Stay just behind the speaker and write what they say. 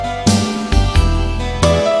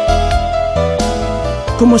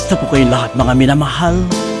Kumusta po kayong lahat mga minamahal,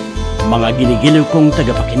 mga ginigiliw kong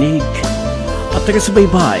tagapakinig at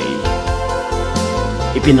taga-subaybay?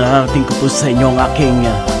 Ipinarating ko po sa inyo ang aking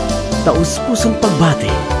taus-pusong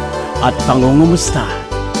pagbati at pangungumusta.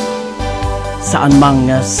 Saan mang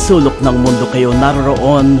sulok ng mundo kayo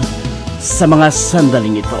naroroon sa mga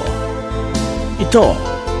sandaling ito. Ito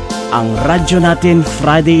ang radyo natin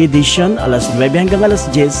Friday edition alas 9 hanggang alas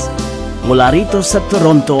 10 mula rito sa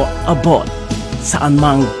Toronto, abot saan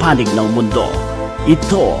mang panig ng mundo.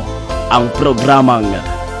 Ito ang programang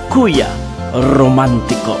Kuya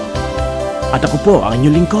Romantiko. At ako po ang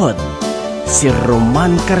inyong lingkod, si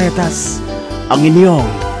Roman Caretas, ang inyong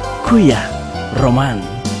Kuya Roman.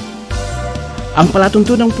 Ang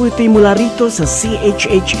palatuntunan po ito'y mula rito sa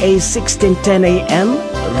CHHA 1610 AM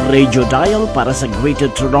radio dial para sa Greater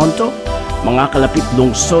Toronto, mga kalapit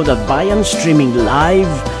lungsod at bayan, streaming live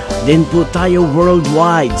din po tayo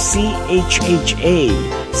worldwide, CHHA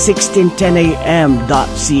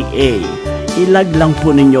 1610am.ca. Ilag lang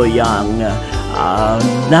po ninyo yung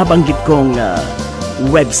nabanggit kong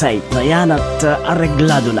website na yan at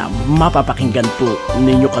areglado na. Mapapakinggan po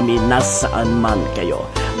ninyo kami nasaan man kayo.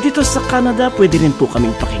 Dito sa Canada, pwede rin po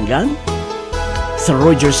kaming pakinggan sa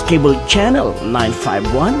Rogers Cable Channel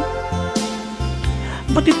 951.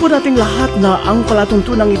 Batid po natin lahat na ang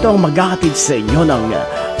palatuntunang ito ang maghahatid sa inyo ng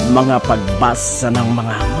mga pagbasa ng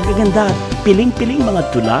mga magaganda at piling-piling mga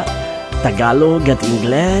tula, Tagalog at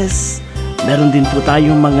Ingles. Meron din po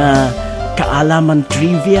tayong mga kaalaman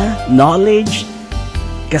trivia, knowledge,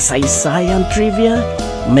 kasaysayan trivia.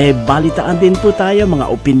 May balitaan din po tayo,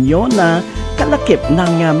 mga opinyon na kalakip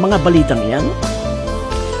ng mga balitang yan.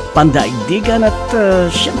 Pandaigdigan at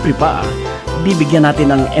syempre pa, bibigyan natin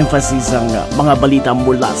ng emphasis ang mga balita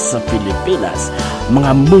mula sa Pilipinas. Mga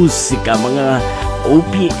musika, mga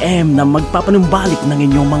OPM na magpapanumbalik ng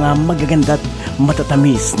inyong mga magaganda at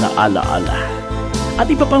matatamis na alaala. At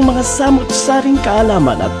iba pang mga samut-saring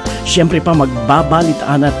kaalaman at syempre pa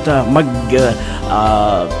magbabalitaan at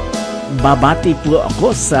babati po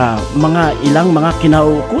ako sa mga ilang mga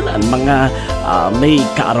kinaukulan, mga may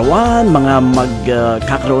kaarawan, mga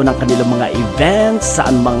magkakaroon ng kanilang mga events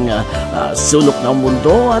saan mga sulok ng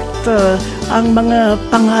mundo at ang mga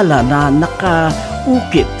pangalan na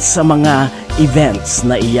nakaukit sa mga events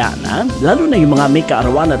na iyan, ha? Lalo na yung mga may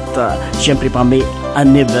kaarawan at syempre pa may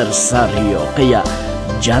anibersaryo. Kaya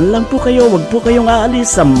dyan lang po kayo, wag po kayong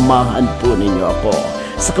aalis, samahan po ninyo ako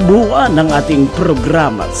sa kabuuan ng ating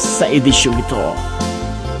programa sa edisyong ito,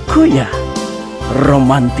 Kuya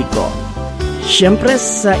Romantiko. Siyempre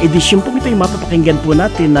sa edisyong po ito ay mapapakinggan po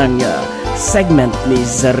natin ng segment ni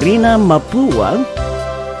Zarina Mapua.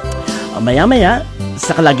 Maya-maya,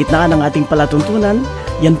 sa kalagitnaan ng ating palatuntunan,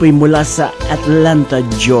 yan po'y mula sa Atlanta,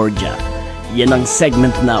 Georgia. Yan ang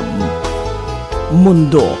segment na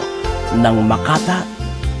Mundo ng Makata,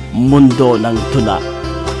 Mundo ng Tula.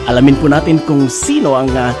 Alamin po natin kung sino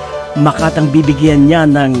ang makatang bibigyan niya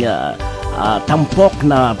ng tampok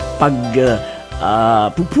na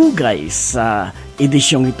pagpupugay sa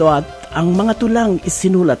edisyong ito at ang mga tulang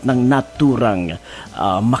isinulat ng naturang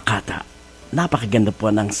Makata. Napakaganda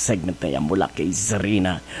po ng segment na yan mula kay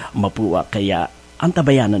Zarina Mapua, kaya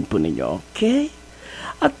antabayanan po ninyo, okay?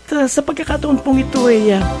 At sa pagkakataon pong ito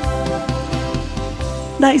ay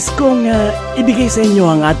nais kong ibigay sa inyo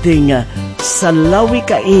ang ating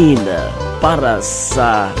salawikain para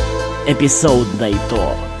sa episode na ito.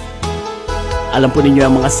 Alam po ninyo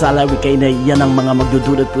ang mga salawikain na yan ang mga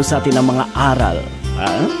magdudulot po sa atin ng mga aral,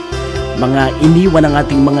 ha? Mga iniwan ng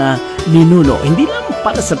ating mga ninuno, hindi lang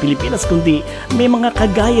para sa Pilipinas kundi may mga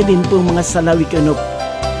kagaya din po mga salawikain o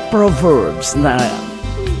proverbs na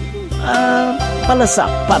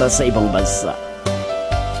palasak para sa ibang bansa.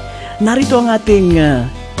 Narito ang ating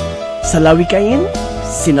salawikain.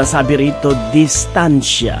 Sinasabi rito,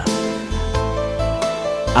 distansya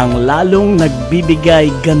ang lalong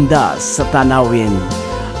nagbibigay ganda sa tanawin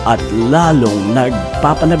at lalong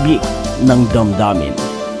nagpapanabik ng damdamin.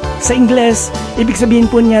 Sa Ingles, ibig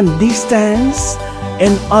sabihin po niyan, distance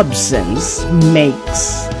and absence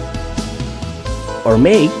makes or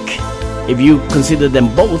make, if you consider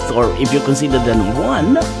them both or if you consider them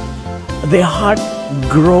one, the heart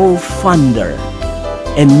grow fonder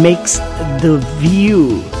and makes the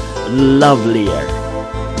view lovelier.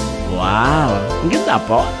 Wow, ang ganda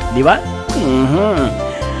po, di ba?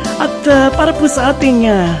 At para po sa ating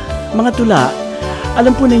mga tula,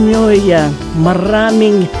 alam po ninyo ay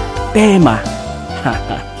maraming tema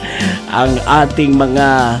ang ating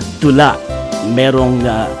mga tula. Merong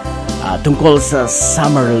tungkol sa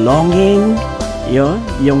summer longing,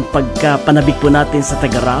 yung pagkapanabik po natin sa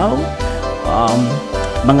Tagaraw,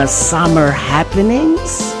 mga summer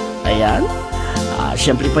happenings. Ayan.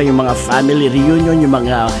 Siyempre pa yung mga family reunion, yung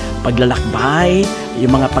mga paglalakbay,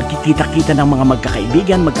 yung mga pagkikita-kita ng mga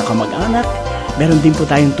magkakaibigan, magkakamag-anak. Meron din po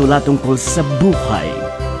tayong tula tungkol sa buhay.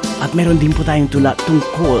 At meron din po tayong tula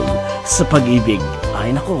tungkol sa pag-ibig.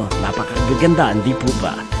 Ay nako, napakagaganda, hindi po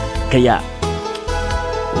ba? Kaya,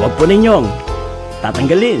 huwag po ninyong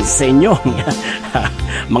tatanggalin sa inyong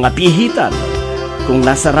mga pihitan. Kung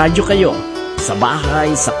nasa radyo kayo, sa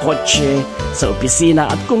bahay, sa kotse, sa opisina,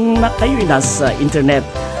 at kung kayo'y nasa internet,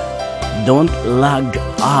 don't log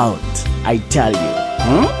out, I tell you.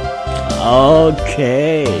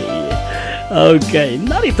 Okay. Okay,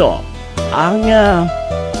 narito ang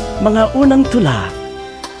mga unang tula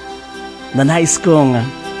na nais kong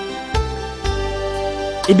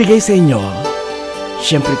ibigay sa inyo.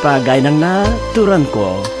 Siyempre pa, gaya ng naturan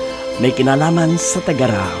ko, may kinalaman sa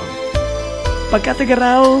Tagaraw. Pagka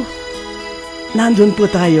Tagaraw, nandun po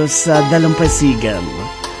tayo sa dalampasigan.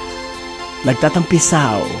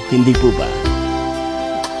 Nagtatampisaw, hindi po ba?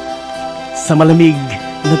 Sa malamig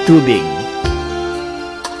na tubig.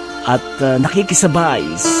 At nakikisabay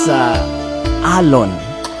sa alon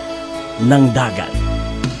ng dagat.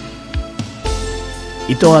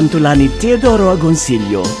 Ito ang tula ni Teodoro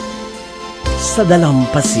Agoncillo sa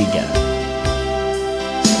Dalampasigan.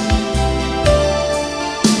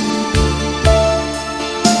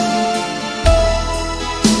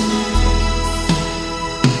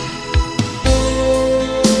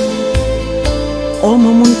 O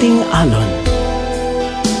mamunting alon,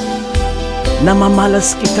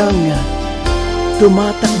 namamalas kitang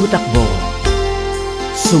tumatakbo-takbo,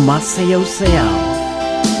 sumasayaw-sayaw,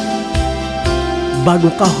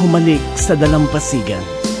 bago ka humalik sa dalampasigan.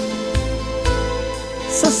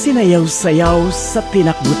 Sa sinayaw-sayaw sa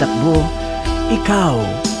tinakbo-takbo, ikaw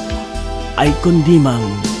ay kundimang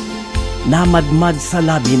namadmad sa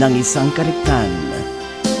labi ng isang kariktan.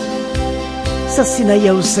 Sa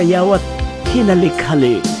sinayaw-sayaw at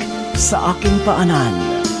hinalik-halik sa aking paanan,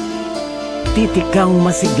 titikang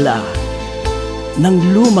masigla ng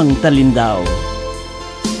lumang talindaw.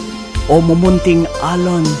 O mumunting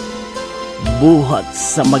alon, buhat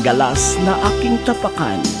sa magalas na aking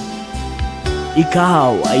tapakan,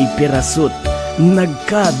 ikaw ay pirasot,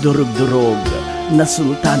 nagkadurog-durog na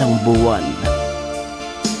sultanang buwan.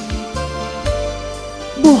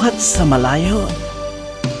 Buhat sa malayo,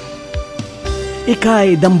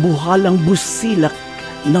 ika'y dambuhalang busilak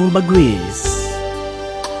ng bagwis,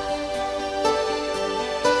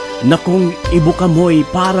 na kung ibuka mo'y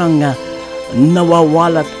parang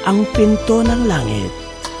nawawalat ang pinto ng langit.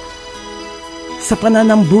 Sa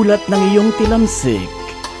pananambulat ng iyong tilamsik,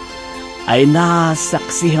 ay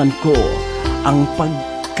nasaksihan ko ang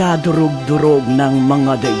pagkadurog-durog ng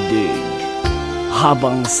mga daigdig,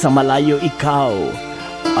 habang sa malayo ikaw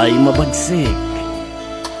ay mabagsik.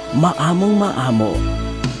 Maamong-maamo,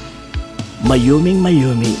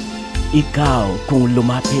 mayuming-mayumi, ikaw kung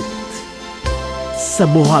lumapit. Sa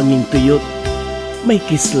buhanging tuyot, may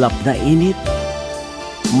kislap na init.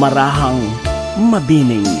 Marahang,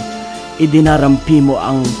 mabining, idinarampi mo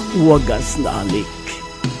ang wagas na alik.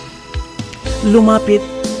 Lumapit,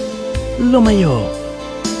 lumayo,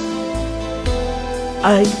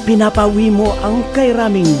 ay pinapawi mo ang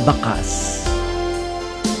kairaming bakas.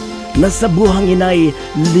 Na sa buhangin ay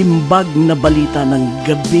limbag na balita ng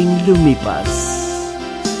gabing lumipas.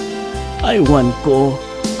 Aywan ko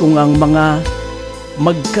kung ang mga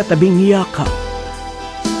magkatabing yakap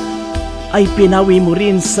ay pinawi mo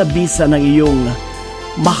rin sa bisa ng iyong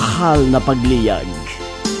mahal na pagliyag.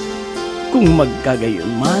 Kung magkagayon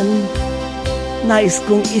man, nais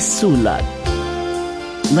kong isulat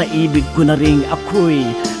na ibig ko na ring ako'y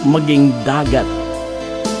maging dagat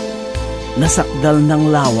na sakdal ng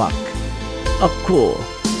lawak. Ako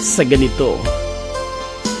sa ganito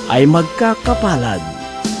ay magkakapalad,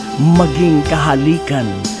 maging kahalikan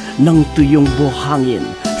ng tuyong buhangin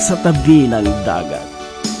sa tabi ng dagat.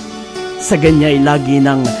 Sa ganya'y lagi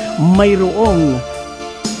nang mayroong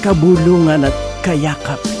kabulungan at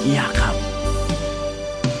kayakap-yakap.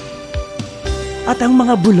 At ang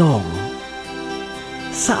mga bulong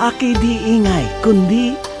sa akin di ingay,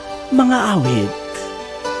 kundi mga awit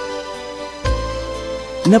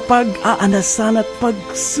na pag-aanasan at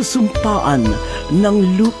pagsusumpaan ng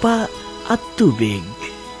lupa at tubig.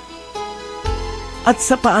 At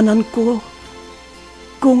sa paanan ko,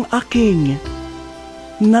 kung aking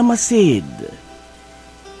namasid,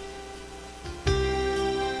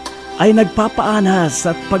 ay nagpapaanas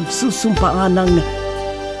at pagsusumpaan ng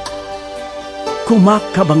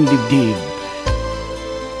kumakabang dibdib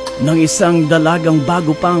ng isang dalagang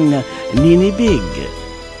bago pang ninibig.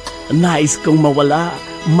 Nais kong mawala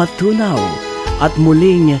matunaw at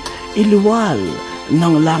muling iluwal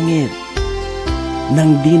ng langit.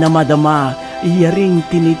 Nang di na madama, iyaring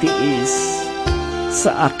tinitiis.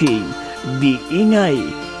 Sa aking di ingay,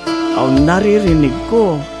 ang naririnig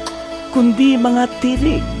ko, kundi mga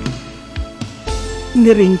tirig.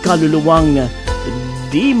 Niring kaluluwang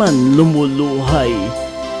di man lumuluhay,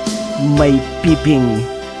 may piping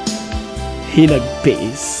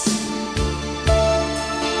hinagpis.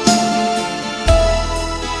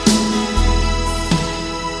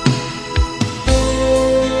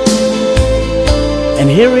 And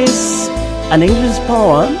here is an English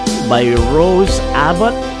poem by Rose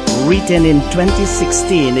Abbott, written in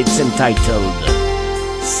 2016. It's entitled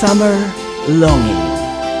Summer Longing.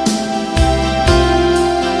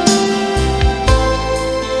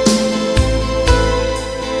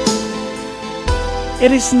 It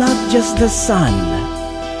is not just the sun.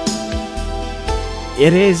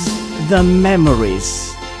 It is the memories,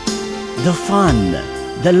 the fun,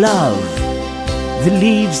 the love, the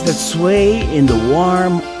leaves that sway in the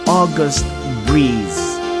warm August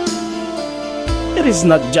breeze. It is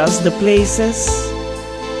not just the places.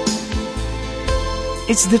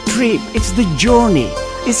 It's the trip, it's the journey,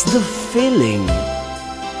 it's the feeling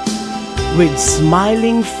with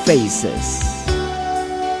smiling faces.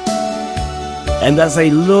 And as I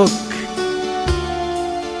look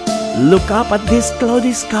up at this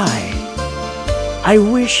cloudy sky, I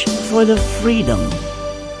wish for the freedom.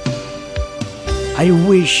 I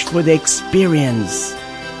wish for the experience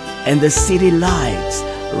and the city lights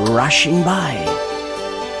rushing by.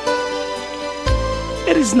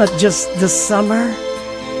 It is not just the summer.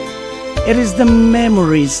 It is the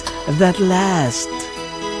memories that last.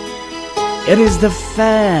 It is the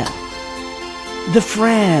friends,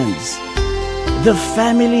 the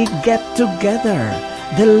family get-together,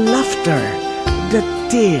 the laughter, the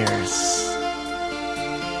tears,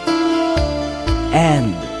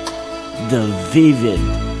 and the vivid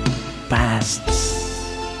pasts.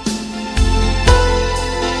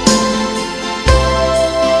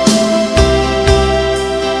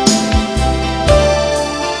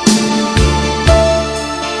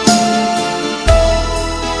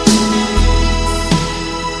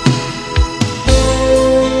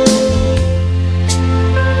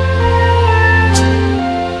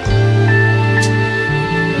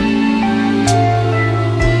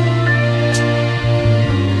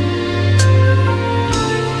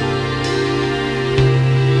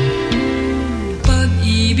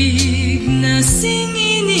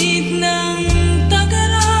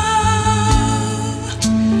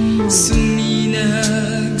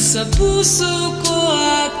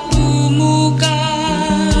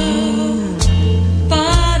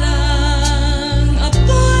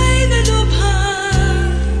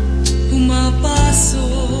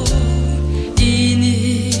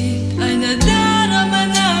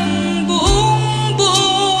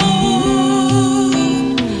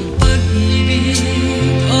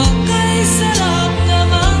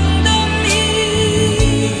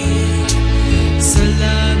 Sa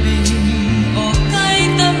labing o kay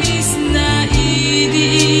tamis na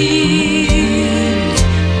idiin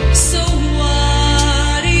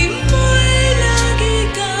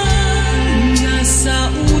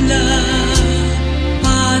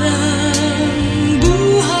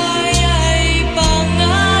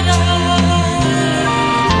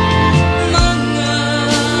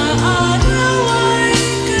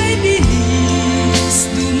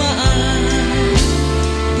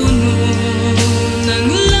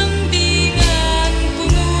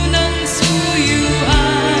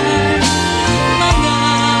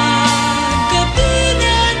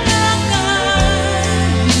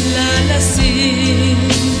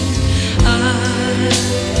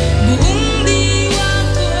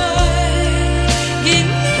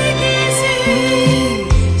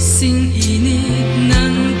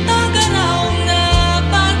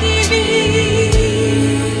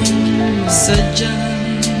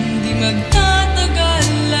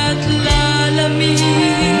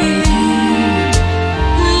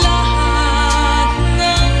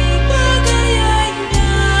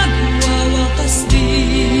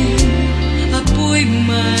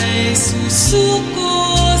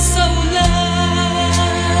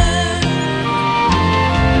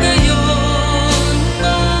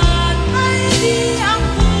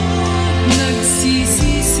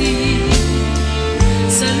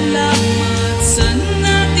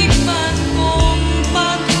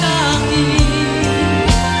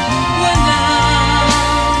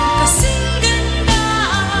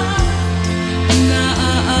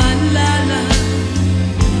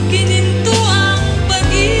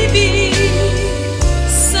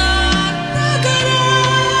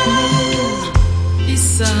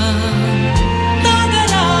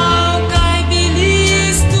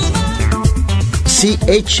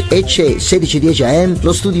CHC 1610 AM,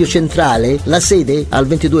 lo studio centrale, la sede al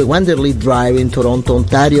 22 Wanderley Drive in Toronto,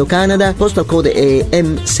 Ontario, Canada, postal code è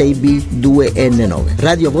M6B2N9.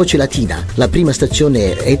 Radio Voce Latina, la prima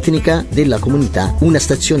stazione etnica della comunità, una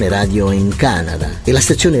stazione radio in Canada. E la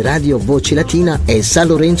stazione radio Voce Latina è San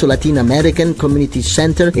Lorenzo Latin American Community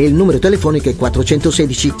Center e il numero telefonico è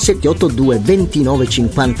 416 782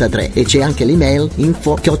 2953 e c'è anche l'email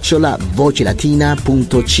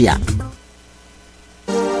info@vocelatina.ca.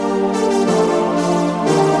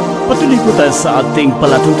 Patuloy po tayo sa ating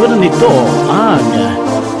palatuntunan nito ang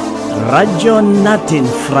Radyo Natin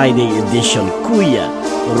Friday Edition, Kuya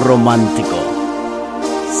Romantiko.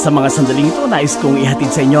 Sa mga sandaling ito, nais kong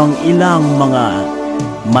ihatid sa inyo ang ilang mga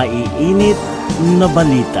maiinit na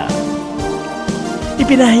balita.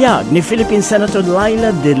 Ipinahayag ni Philippine Senator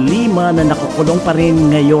Laila de Lima na nakukulong pa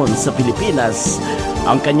rin ngayon sa Pilipinas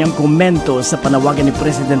ang kanyang komento sa panawagan ni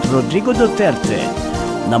President Rodrigo Duterte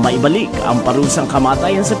na maibalik ang parusang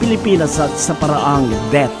kamatayan sa Pilipinas at sa paraang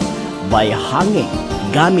death by hanging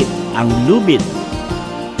gamit ang lubid.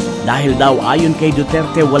 Dahil daw ayon kay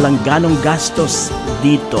Duterte walang ganong gastos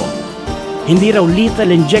dito. Hindi raw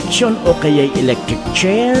lethal injection o kaya'y electric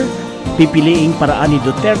chair, pipiliing paraan ni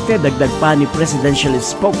Duterte, dagdag pa ni Presidential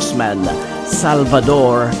Spokesman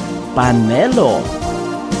Salvador Panelo.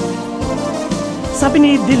 Sabi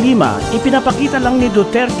ni De Lima, ipinapakita lang ni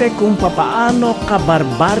Duterte kung papaano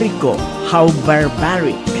kabarbariko, how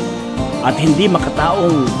barbaric, at hindi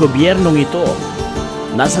makataong gobyernong ito.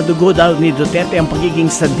 Nasa dugo daw ni Duterte ang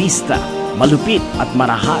pagiging sadista, malupit at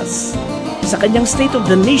marahas. Sa kanyang State of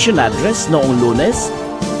the Nation address noong Lunes,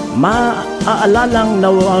 maaalalang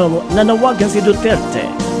nanawagan si Duterte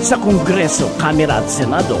sa Kongreso, Kamara at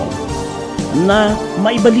Senado na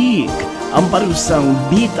maibalik ang parusang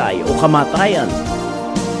bitay o kamatayan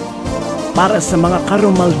para sa mga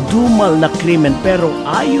karumal-dumal na krimen. Pero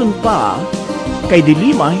ayon pa kay De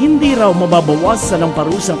Lima, hindi raw mababawasan ng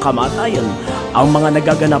parusang kamatayan ang mga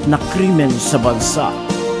nagaganap na krimen sa bansa.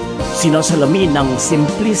 Sinasalamin ng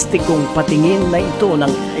simplistikong patingin na ito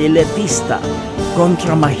ng elitista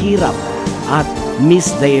kontra mahirap at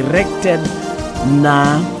misdirected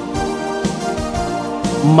na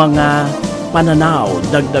mga pananaw,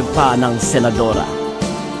 dagdag pa ng senadora.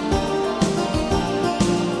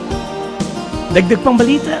 Dagdag pang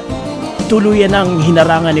balita, tuluyan ang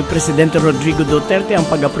hinarangan ni Presidente Rodrigo Duterte ang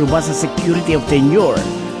pag-aproba sa Security of Tenure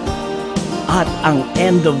at ang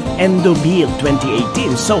Endo Bill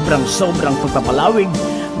 2018. Sobrang pagpapalawig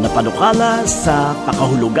na panukala sa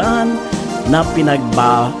kakahulugan na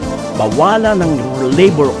pinagbawalan ng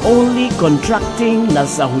labor-only contracting na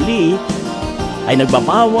sa huli ay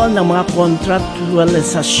nagbabawal ng mga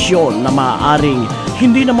kontratualisasyon na maaaring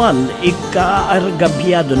hindi naman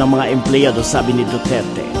ikaargabyado ng mga empleyado, sabi ni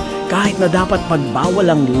Duterte. Kahit na dapat pagbawal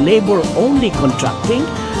ang labor-only contracting,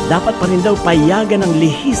 dapat pa rin daw payagan ng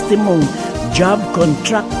lehistimong job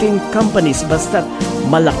contracting companies basta't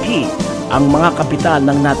malaki ang mga kapital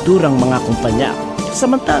ng naturang mga kumpanya.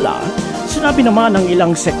 Samantala, sinabi naman ng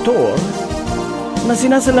ilang sektor na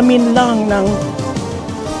sinasalamin lang ng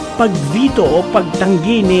pagvito o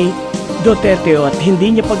pagtanggi ni Duterte at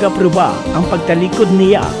hindi niya pag-aproba ang pagtalikod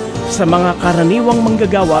niya sa mga karaniwang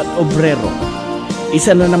manggagawa at obrero.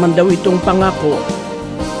 Isa na naman daw itong pangako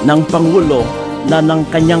ng Pangulo na ng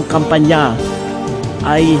kanyang kampanya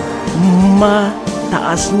ay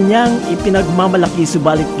mataas niyang ipinagmamalaki,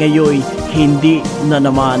 subalit ngayon hindi na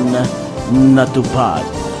naman natupad.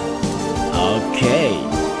 Okay.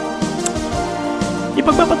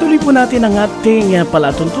 Ipagpapatuloy po natin ang ating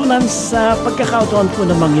palatuntunan. Sa pagkakataon po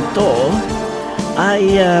namang ito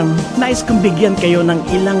ay nais kong bigyan kayo ng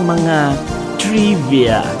ilang mga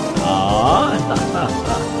trivia.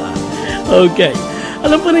 Okay.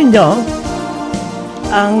 Alam po ninyo,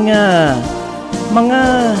 ang mga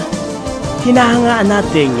hinahangaan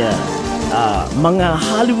nating mga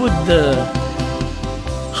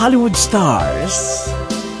Hollywood stars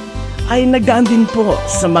ay nagdaan din po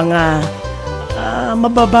sa mga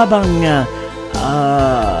mabababang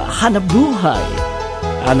hanap buhay,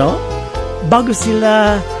 bago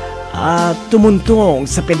sila tumuntong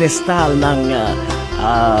sa pedestal ng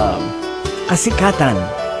kasikatan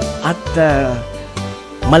at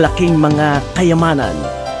malaking mga kayamanan,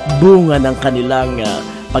 bunga ng kanilang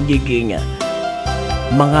pagiging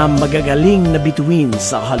mga magagaling na bituin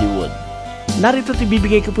sa Hollywood. Narito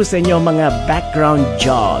ibibigay ko po sa inyo mga background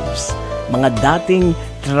jobs, mga dating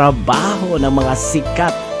trabaho ng mga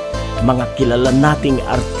sikat, mga kilala nating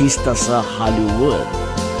artista sa Hollywood.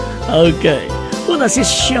 Okay. Una si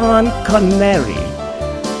Sean Connery.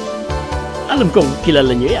 Alam kong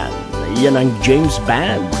kilala nyo yan. yan ang James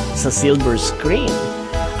Bond sa silver screen.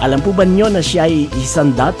 Alam po ba niyo na siya ay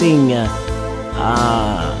isang dating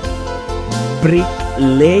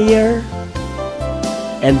bricklayer?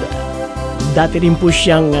 And dati rin po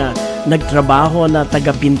siyang nagtrabaho na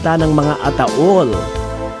tagapinta ng mga ataol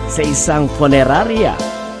sa isang funeraria.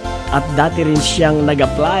 At dati rin siyang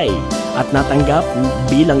nag-apply at natanggap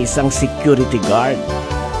bilang isang security guard.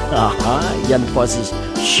 Yan po si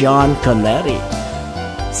Sean Connery.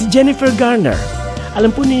 Si Jennifer Garner,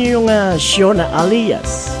 alam po niyo yung Shona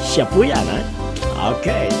alias. Siya po yan, ha?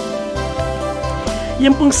 Okay.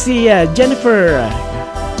 Yan pong si Jennifer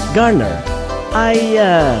Garner ay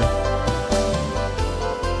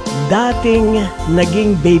dating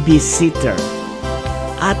naging babysitter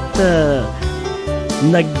at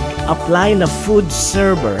nag-apply na food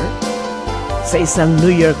server sa isang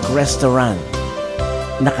New York restaurant.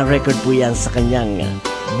 Naka-record po yan sa kanyang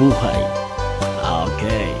buhay.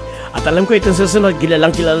 Okay. At alam ko itong susunod,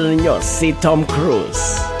 kilalang-kilala ninyo, si Tom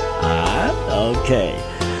Cruise. Okay.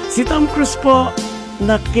 Si Tom Cruise po,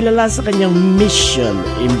 nakilala sa kanyang Mission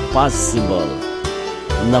Impossible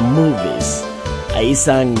na movies, ay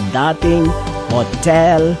isang dating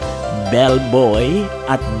hotel bellboy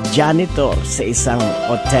at janitor sa isang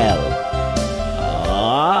hotel.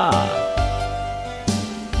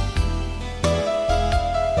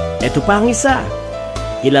 Ito pa ang isa.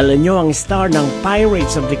 Kilala nyo ang star ng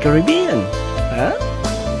Pirates of the Caribbean,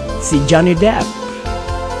 si Johnny Depp.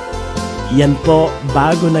 Yan po,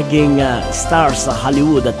 bago naging star sa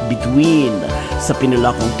Hollywood at between sa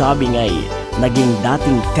pinulakong tubing ay naging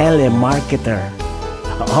dating telemarketer.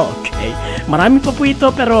 Okay. Marami pa po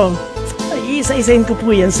ito pero isa-isahin ko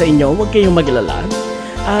po yan sa inyo. Huwag kayong maglala.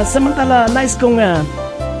 Samantala, nais kong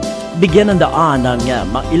bigyan ng daan ng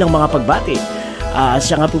ilang mga pagbati.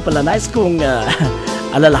 Siya nga po pala, nais kong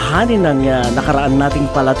alalahanin ng nakaraan nating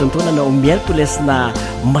palatuntunan noong Miyerkules na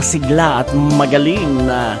masigla at magaling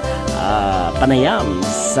na panayam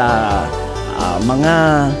sa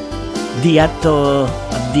mga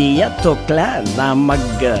Diato clan na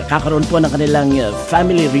magkakaroon po ng kanilang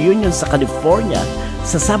family reunion sa California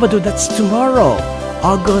sa Sabado, that's tomorrow,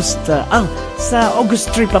 sa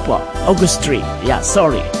August 3 pa po. August 3. Yeah,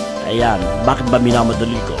 sorry. Ayan, bakit ba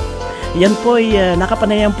minamadali ko? Yan po ay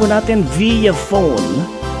nakapanayam po natin via phone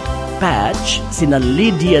patch sina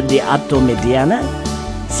Lydia Diato Mediana,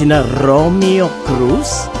 sina Romeo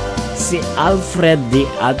Cruz, si Alfred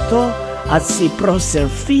Diato at si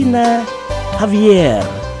Proserfina Javier.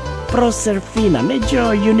 Proserfina,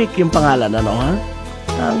 medyo unique yung pangalan, ano ha?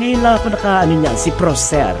 Ngayon lang ako nakaano niyan, si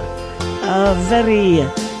Proser. Very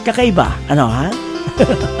kakaiba, ano ha?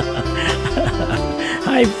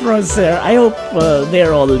 Hi Proser, I hope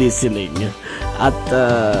they're all listening.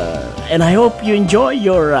 And I hope you enjoy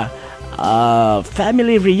your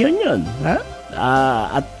family reunion, ha?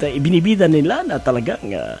 At ibinibida nila na talagang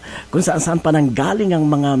kung saan-saan pa nang galing ang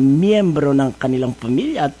mga miyembro ng kanilang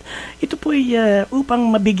pamilya. At ito po ay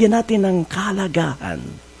upang mabigyan natin ng kahalagahan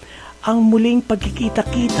ang muling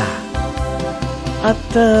pagkikita-kita at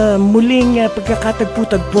muling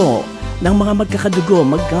pagkakatagpo-tagpo ng mga magkakadugo,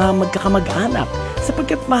 magkakamag-anak,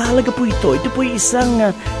 sapagkat mahalaga po ito. Ito po ay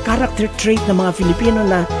isang character trait ng mga Filipino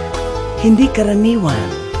na hindi karaniwan.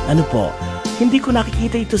 Ano po? Hindi ko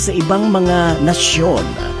nakikita ito sa ibang mga nasyon,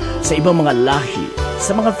 sa ibang mga lahi,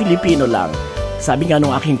 sa mga Filipino lang. Sabi nga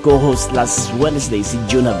nung aking co-host last Wednesday, si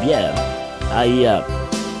June Javier, ay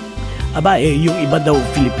yung iba daw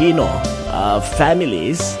Filipino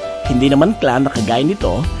families, hindi naman clan na kagaya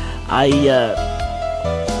nito, ay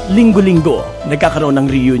linggo-linggo nagkakaroon ng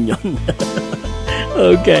reunion.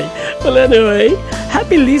 Okay. Well, anyway,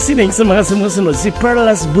 happy listening sa mga sumusunod. Si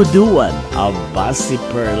Perlas Buduan. Aba, si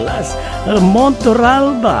Perlas. Mon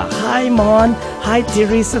Toralba. Hi, Mon. Hi,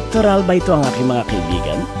 Teresa Toralba. Ito ang aking mga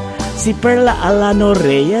kaibigan. Si Perla Alano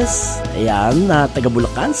Reyes. Ayan, na taga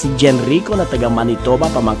Bulacan. Si Jen Rico na taga Manitoba.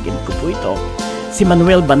 Pamangkin ko po ito. Si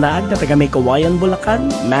Manuel Banag na taga Maykawayan, Bulacan.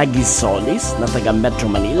 Maggie Solis na taga Metro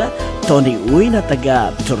Manila. Tony Uy na taga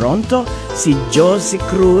Toronto. Si Josie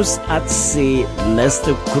Cruz at si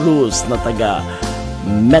Nestor Cruz na taga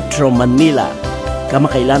Metro Manila.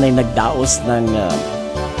 Kamakailan ay nagdaos ng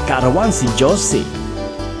kaarawan si Josie.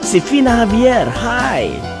 Si Fina Javier,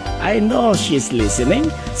 hi! I know she's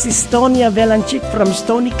listening. Si Stonia Velanchik from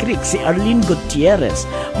Stony Creek. Si Arlene Gutierrez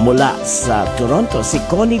mula sa Toronto. Si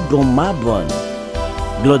Connie Gomabon.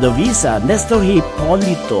 Glodovisa, Nestor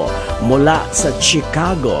Hipolito mula sa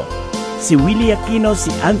Chicago. Si Willie Aquino,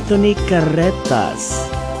 si Anthony Carretas.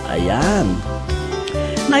 Ayan.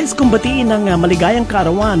 Nais kong batiin ng maligayang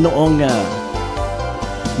kaarawan noong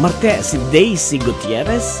Martes, si Daisy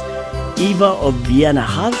Gutierrez, Eva Obiana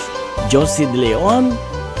Half, Josie De Leon,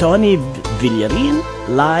 Tony Villarin,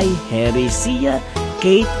 Lai Heresia,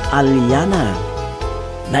 Kate Aliana.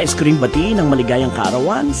 Nais ko rin batiin ng maligayang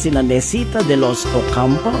kaarawan sina Nesita de los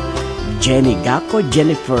Ocampo, Jenny Gaco,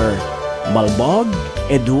 Jennifer Malbog,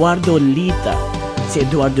 Eduardo Lita. Si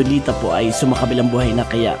Eduardo Lita po ay sumakabilang buhay na,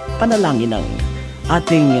 kaya panalangin ang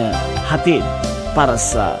ating hatid para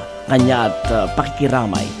sa kanya at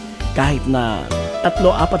pakikiramay kahit na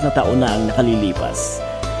 3-4 na taon na ang nakalilipas.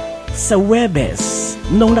 Sa Webes,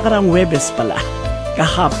 nung nakaraang Webes pala,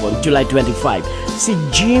 kahapon, July 25, si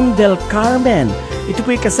Jim Del Carmen. Ito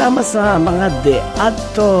po'y kasama sa mga De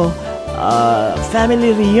Atto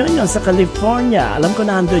family reunion sa California. Alam ko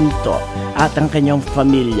na andun ito at ang kanyang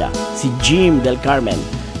pamilya, si Jim Del Carmen.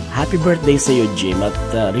 Happy birthday sa iyo, Jim, at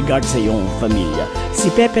regards sa iyong pamilya. Si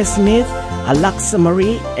Pepe Smith, Alexa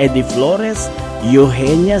Marie, Eddie Flores,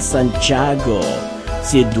 Eugenia Santiago,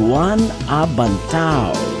 si Duan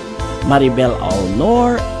Abantao, Maribel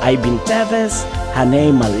Alnor, Ivan Teves,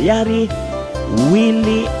 Hanay Malyari,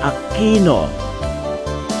 Willie Aquino.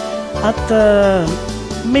 At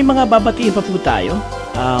may mga babatiin pa po tayo.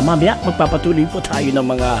 Mamaya magpapatuloy po tayo ng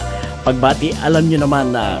mga pagbati. Alam nyo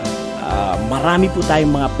naman na marami po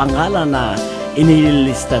tayong mga pangalan na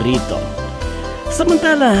inililista rito.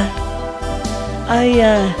 Samantala ay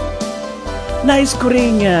nais ko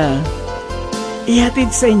ring ihatid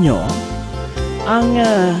sa inyo ang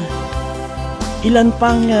ilan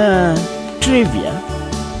pang trivia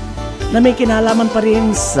na may kinalaman pa rin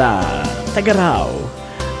sa Tagaraw.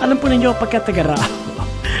 Alam po ninyo, pagka Tagaraw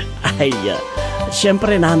ay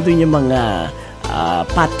syempre nandun yung mga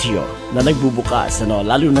patio na nagbubukas,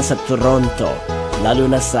 lalo na sa Toronto, lalo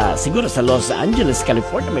na sa, siguro sa Los Angeles,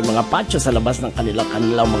 California, may mga patio sa labas ng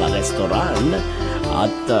kanilang mga restaurant.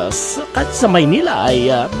 At sa Maynila ay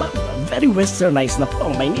very westernized na po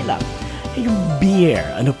ang Maynila. Yung beer,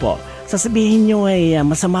 sasabihin nyo ay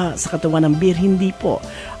masama sa katawan ng beer. Hindi po.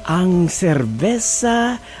 Ang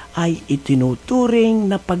serbesa ay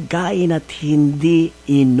itinuturing na pagkain at hindi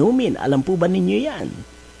inumin. Alam po ba ninyo yan?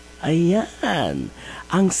 Ayan.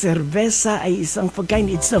 Ang serbesa ay isang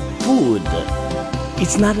pagkain. It's a food.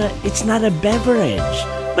 It's not a beverage.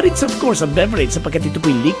 But it's of course a beverage sapagkat ito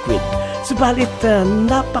po'y liquid. Subalit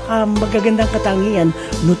napaka magagandang katangian,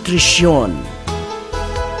 nutrisyon.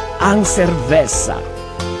 Ang serbesa.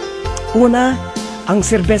 Una, ang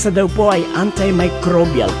serbesa daw po ay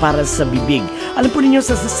antimicrobial para sa bibig. Alam po ninyo,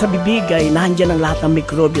 sa bibig ay nandiyan ang lahat ng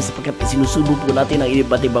mikrobyo sapagkat sinusubo po natin ang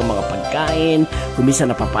iba't ibang mga pagkain.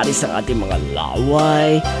 Kuminsan napaparis ang ating mga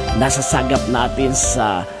laway, nasasagap natin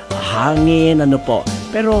sa hangin,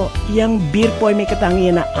 Pero yung beer po ay may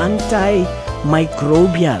katangian na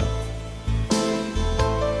antimicrobial.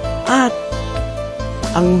 At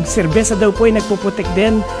ang serbesa daw po ay nagpuprotek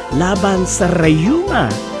din laban sa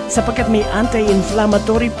rayuma sapagkat may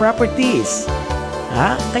anti-inflammatory properties.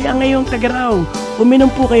 Kaya ngayong Tagaraw,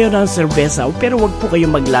 uminom po kayo ng serbesa pero wag po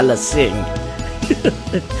kayo maglalasing.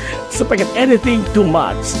 Sapagkat anything too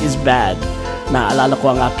much is bad. Naalala ko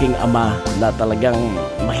ang aking ama na talagang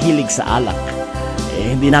mahilig sa alak.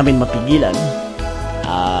 Hindi namin mapigilan.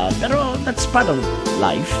 Pero that's part of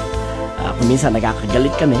life. Kuminsan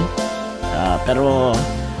nagkakagalit kami. Pero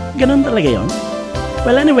ganun talaga yon.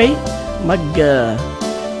 Well, anyway,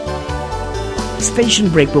 station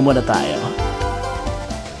break po muna tayo.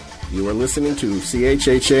 You are listening to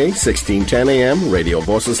CHHA 1610 AM, Radio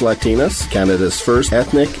Voces Latinas, Canada's first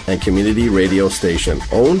ethnic and community radio station,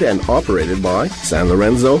 owned and operated by San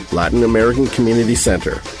Lorenzo Latin American Community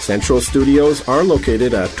Center. Central studios are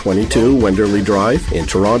located at 22 Wenderley Drive in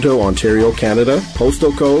Toronto, Ontario, Canada.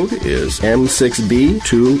 Postal code is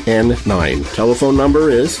M6B2N9. Telephone number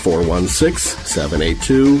is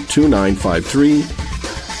 416-782-2953.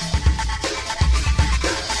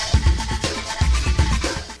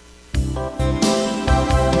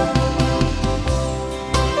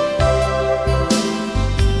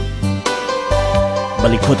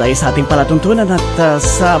 Balik po tayo sa ating palatuntunan at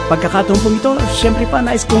sa pagkakataon pong ito, syempre pa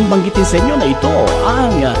nais kong banggitin sa inyo na ito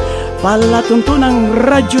ang palatuntunang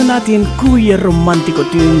radyo natin, Kuya Romantiko,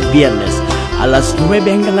 tuwing Biyernes, alas 9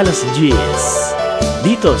 hanggang alas 10.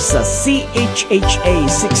 Dito sa CHHA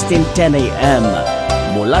 1610 AM,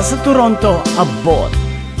 mula sa Toronto, abot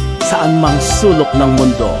saan mang sulok ng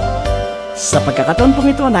mundo. Sa pagkakataon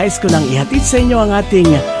pong ito, nais ko nang ihatid sa inyo ang ating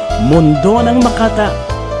Mundo ng Makata,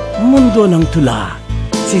 Mundo ng Tula.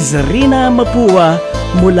 Si Zarina Mapua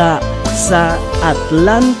mula sa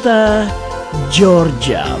Atlanta,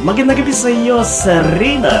 Georgia. Magandang gabi sa iyo,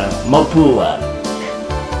 Zarina Mapua.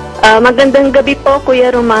 Magandang gabi po,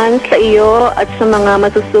 Kuya Roman, sa iyo at sa mga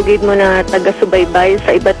masusugid mo na taga-subaybay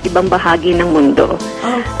sa iba't ibang bahagi ng mundo.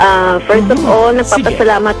 First of all,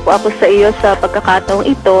 nagpapasalamat po ako sa iyo sa pagkakataong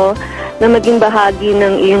ito na maging bahagi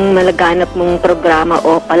ng iyong malaganap mong programa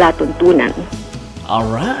o palatuntunan.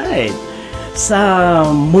 Alright. Sa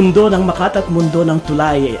mundo ng Makati at mundo ng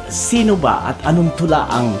tulay, sino ba at anong tula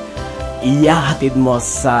ang iyahatid mo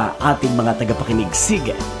sa ating mga tagapakinig?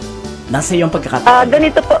 Sige. Nasa iyong pagkakataon.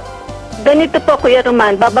 Ganito po, Kuya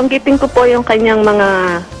Roman. Babanggitin ko po yung kanyang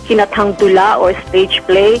mga kinathang tula or stage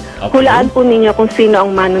play. Okay. Hulaan po ninyo kung sino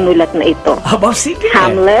ang manunulat na ito. Sige.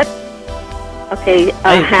 Hamlet. Okay,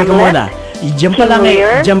 Teka Hamlet. muna.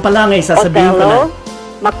 Diyan pa lang ay sasabihin ko na. Othello,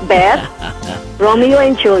 Macbeth, Romeo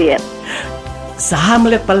and Juliet. Sa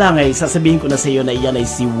Hamlet pa lang ay sasabihin ko na sa iyo na iyan ay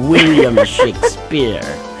si William Shakespeare.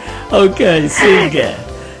 Okay, sige.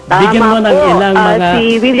 Bigyan mo ng ilang mga...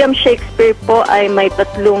 Si William Shakespeare po ay may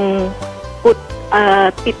 37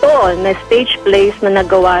 na stage plays na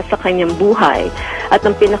nagawa sa kanyang buhay. At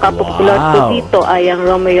ang pinaka-popular po dito ay ang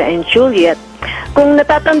Romeo and Juliet. Kung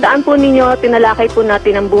natatandaan po ninyo, tinalakay po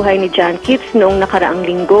natin ang buhay ni John Keats noong nakaraang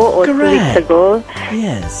linggo o 2 weeks ago.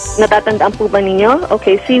 Yes. Natatandaan po ba ninyo?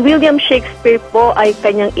 Okay, si William Shakespeare po ay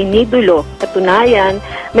kanyang inidolo. Katunayan,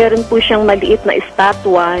 meron po siyang maliit na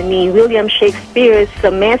estatwa ni William Shakespeare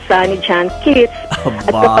sa mesa ni John Keats.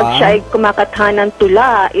 At kapag siya ay kumakatha ng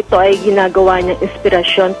tula, ito ay ginagawa niyang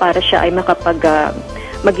inspirasyon para siya ay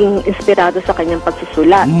maging inspirado sa kanyang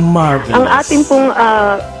pagsusulat. Marvelous. Ang ating pong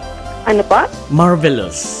ano pa?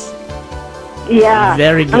 Marvelous. Yeah.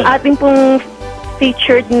 Very good. Ang ating pong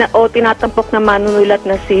featured na o tinatampok na manunulat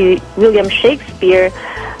na si William Shakespeare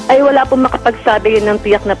ay wala pong makapagsabi ng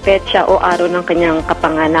tiyak na petsa o araw ng kanyang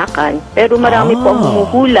kapanganakan. Pero marami po ang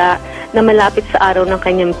humuhula na malapit sa araw ng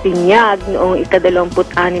kanyang pinyag noong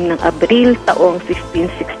ika-26 ng Abril taong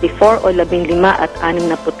 1664 o 15 at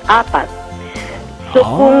 64. So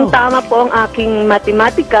kung tama po ang aking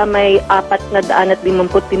matematika, may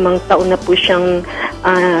 455 taon na po siyang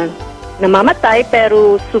namamatay,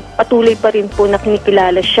 pero patuloy pa rin po na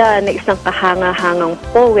kinikilala siya na isang kahanga-hangang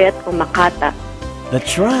poet o makata.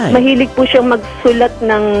 That's right. Mahilig po siyang magsulat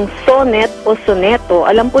ng sonnet o soneto.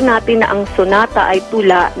 Alam po natin na ang sonata ay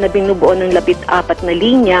tula na binubuo ng 14 na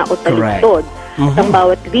linya o taludtod. Ang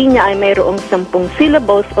bawat linya ay mayroong 10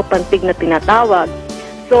 syllables o pantig na tinatawag.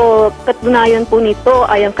 So, katunayan po nito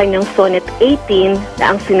ay ang kanyang sonnet 18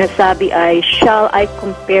 na ang sinasabi ay, "Shall I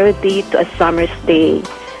compare thee to a summer's day?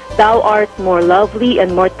 Thou art more lovely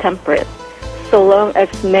and more temperate. So long as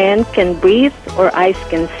men can breathe or eyes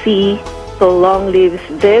can see, so long lives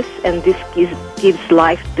this and this gives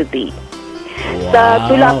life to thee." Sa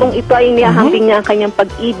tula pong ito ay inihahambing niya ang kanyang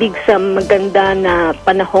pag-ibig sa maganda na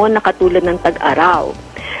panahon na katulad ng tag-araw.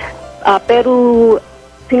 Pero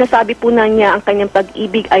sinasabi po na niya ang kanyang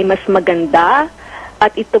pag-ibig ay mas maganda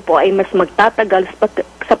at ito po ay mas magtatagal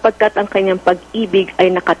sapagkat ang kanyang pag-ibig ay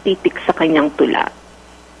nakatitik sa kanyang tula.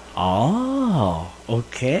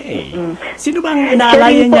 Okay. Sino bang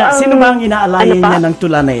inaalaya niya? Sino bang inaalaya niya ng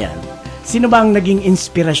tula na yan? Sino bang naging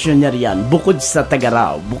inspirasyon niya riyan bukod sa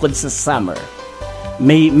Tagaraw, bukod sa summer?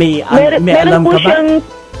 May alam ka ba?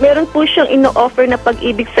 Meron po siyang ino-offer na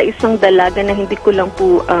pag-ibig sa isang dalaga na hindi ko lang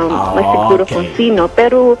po masiguro kung sino.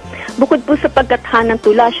 Pero bukod po sa pagkatha ng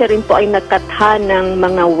tula, siya rin po ay nagkatha ng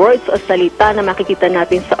mga words o salita na makikita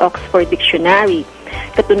natin sa Oxford Dictionary.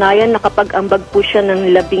 Katunayan, nakapag-ambag po siya ng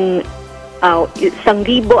 1,600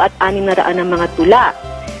 na mga tula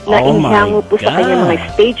na inihango po sa kanyang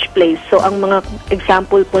mga stage plays. So ang mga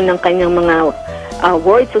example po ng kanyang mga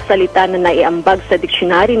words o salita na naiambag sa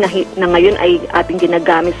dictionary na ngayon ay ating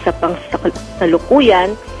ginagamit sa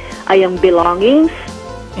pangsalukuyan ay ang belongings,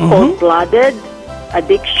 cold-blooded,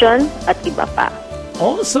 addiction, at iba pa.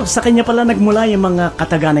 So sa kanya pala nagmula yung mga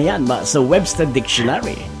kataga na yan sa Webster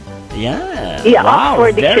Dictionary. Yeah.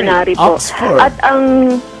 Oxford Dictionary po. Oxford. At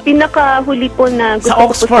ang pinakahuli po na gusto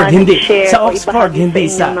ko po sana i-share sa Oxford,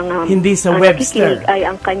 hindi sa Webster, ay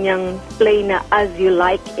ang kanyang play na As You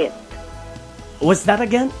Like It. What's that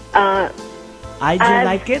again? As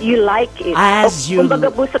You Like It. Kumbaga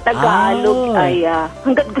po sa Tagalog ay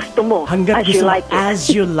hanggat gusto mo. Hanggat gusto mo. Like it. As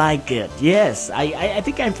You Like It. Yes, I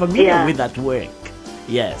think I'm familiar with that work.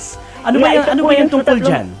 Yes. Ano ba yung tungkol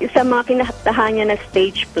dyan? Sa mga kinahatahan niya na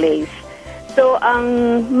stage plays. So, ang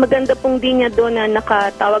maganda pong din niya doon na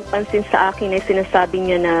nakatawag pansin sa akin ay sinasabi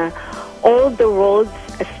niya na all the roads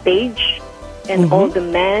a stage and all the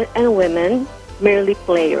men and women merely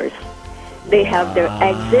players. They have their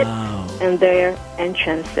exit and their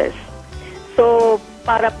entrances. So,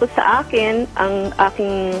 para po sa akin, ang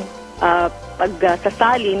aking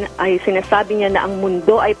pagsasalin ay sinasabi niya na ang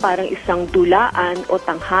mundo ay parang isang dulaan o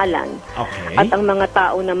tanghalan. Okay. At ang mga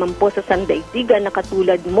tao naman po sa sandaigdigan na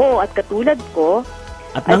katulad mo at katulad ko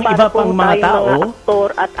at ay ng para iba po pang mga tayong tao, mga aktor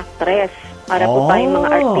at aktres. Para po tayong mga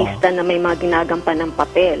artista na may mga ginagampan ng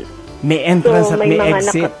papel. may entrance at may mga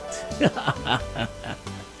exit.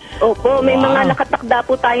 Opo, may mga nakatakda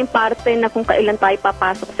po tayong parte na kung kailan tayo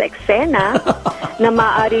papasok sa eksena na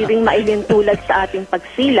maaari ring mailintulad sa ating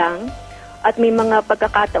pagsilang. At may mga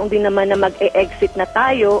pagkakataon din naman na mag-e-exit na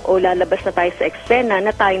tayo o lalabas na tayo sa eksena na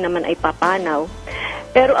tayo naman ay papanaw.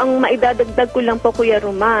 Pero ang maidadagdag ko lang po, Kuya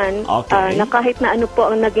Roman, na kahit na ano po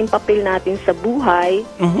ang naging papel natin sa buhay,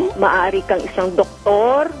 maaari kang isang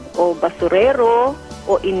doktor o basurero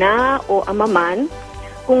o ina o amaman,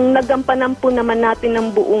 kung nagampanan po naman natin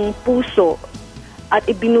ng buong puso at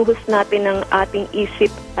ibinuhos natin ang ating isip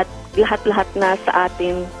at lahat-lahat na sa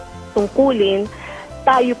ating tungkulin,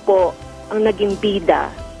 tayo po ang naging bida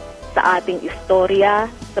sa ating istorya,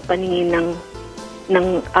 sa paningin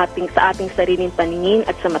sa ating sariling paningin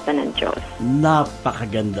at sa mata ng Diyos.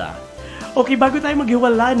 Napakaganda. Okay, bago tayo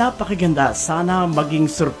maghiwalay, napakaganda. Sana maging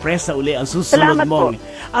sorpresa uli ang susunod Salamat mong.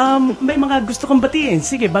 May mga gusto kong batiin.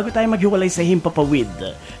 Sige, bago tayo maghiwalay sa Himpapawid.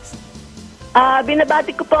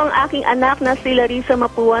 Binabati ko po ang aking anak na si Larissa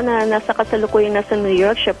Mapua na nasa kasalukuyan na sa New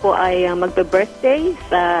York. Siya po ay magbe-birthday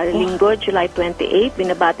sa linggo, July 28.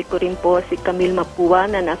 Binabati ko rin po si Camille Mapua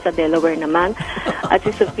na nasa Delaware naman. At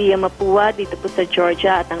si Sofia Mapua dito po sa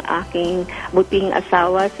Georgia. At ang aking butihing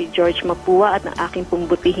asawa si George Mapua at ang aking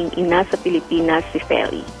pong butihing ina sa Pilipinas si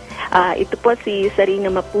Feli. Ito po si Sarina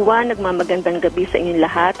Mapua. Nagmamagandang gabi sa inyong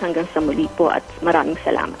lahat. Hanggang sa muli po at maraming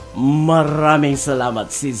salamat. Maraming salamat.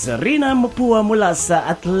 Si Sarina Mapua mula sa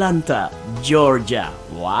Atlanta, Georgia.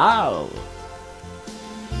 Wow!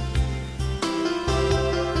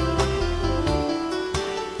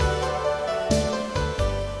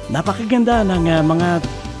 Napakaganda ng mga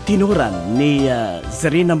tinuran ni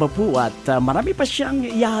Sarina Mapua at marami pa siyang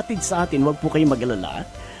ihahatid sa atin. Huwag po kayong mag-alala.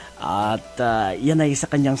 At yan ay sa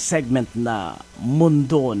kanyang segment na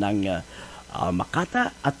Mundo ng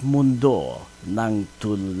Makata at Mundo ng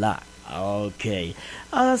Tula. Okay.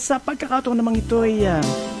 Sa pagkakataon namang ito ay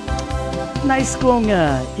nais kong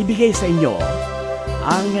ibigay sa inyo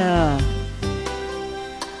ang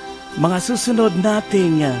mga susunod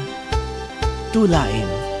nating tulain.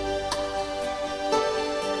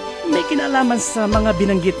 May kinalaman sa mga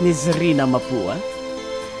binanggit ni Sarina Mapua.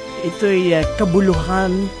 Ito'y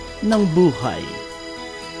kabuluhan ng buhay.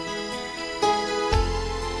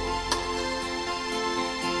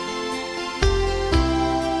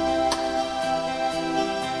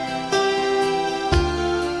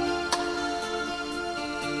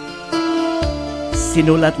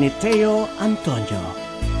 Sinulat ni Teo Antonio.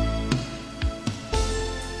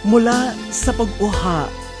 Mula sa pag-uha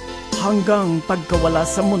hanggang pagkawala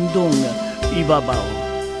sa mundong ibabaw,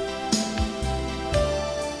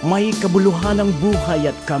 may kabuluhan ng buhay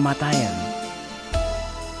at kamatayan.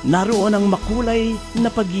 Naroon ang makulay na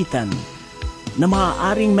pagitan na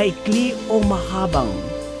maaaring maikli o mahabang,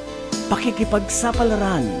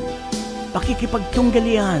 pakikipagsapalaran,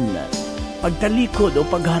 pakikipagtunggalian, pagtalikod o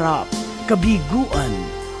pagharap, kabiguan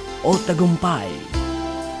o tagumpay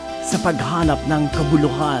sa paghanap ng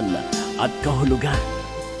kabuluhan at kahulugan.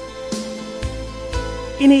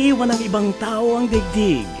 Iniiwan ng ibang tao ang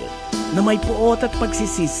digdig na may puot at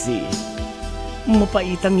pagsisisi.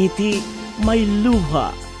 Mapait ang ngiti, may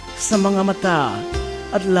luha sa mga mata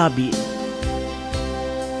at labi.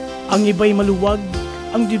 Ang iba'y maluwag,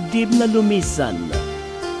 ang dibdib na lumisan,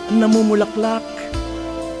 namumulaklak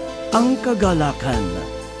ang kagalakan,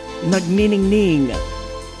 nagniningning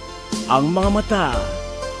ang mga mata,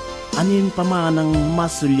 anin pa man ang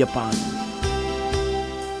masulyapan.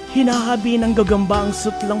 Hinahabi ng gagamba ang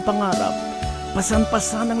sutlang pangarap,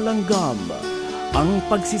 pasan-pasan ng langgam, ang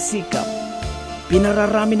pagsisikap,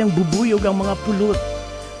 pinararami ng bubuyog ang mga pulot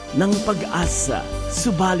ng pag-asa,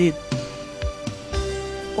 subalit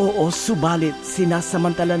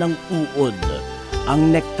sinasamantala ng uod,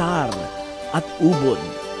 ang nektar at ubod,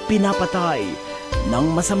 pinapatay ng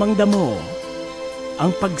masamang damo,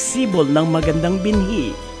 ang pagsibol ng magandang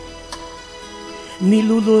binhi,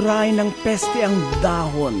 niluluray ng peste ang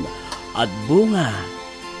dahon at bunga.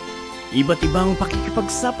 Iba't ibang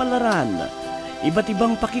pakikipagsapalaran, iba't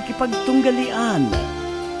ibang pakikipagtunggalian.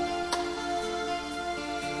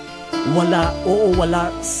 Wala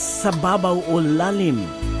sa babaw o lalim.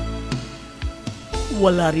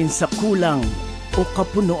 Wala rin sa kulang o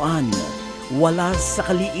kapunuan. Wala sa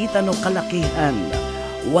kaliitan o kalakihan.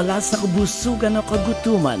 Wala sa kabusugan o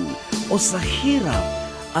kagutuman o sa hirap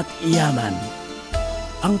at iyaman.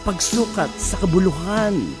 ang pagsukat sa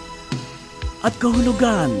kabuluhan at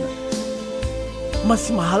kahulugan.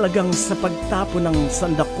 Mas mahalagang sa pagtapo ng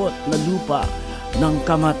sandakot na lupa ng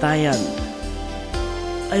kamatayan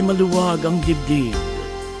ay maluwag ang dibdib.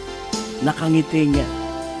 Nakangiting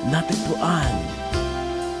natagpuan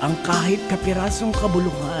ang kahit kapirasong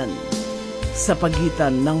kabuluhan sa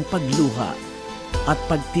pagitan ng pagluha at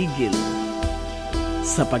pagtigil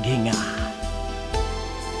sa paghinga.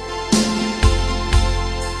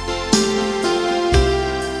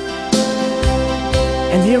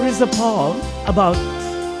 And here is a poem about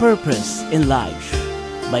purpose in life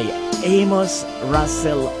by Amos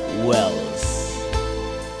Russell Wells.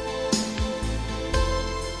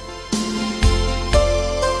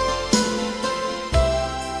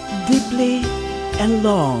 Deeply and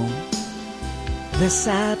long, the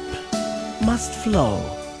sap must flow,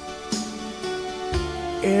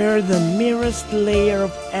 ere the merest layer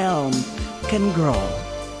of elm can grow.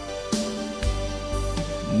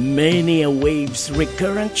 Many a wave's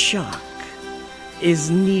recurrent shock is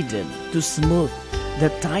needed to smooth the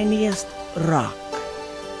tiniest rock.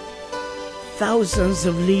 Thousands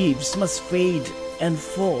of leaves must fade and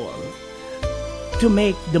fall to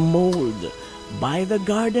make the mold by the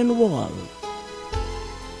garden wall.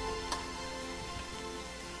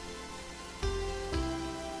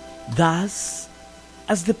 Thus,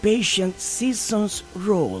 as the patient seasons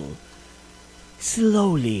roll,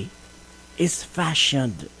 slowly is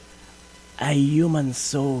fashioned a human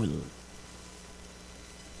soul.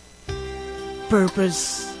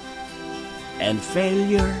 Purpose and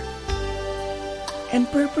failure and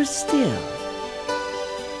purpose still,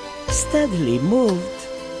 steadily moved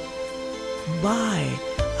by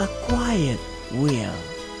a quiet will.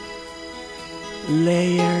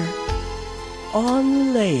 Layer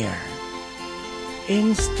on layer,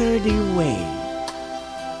 in sturdy way,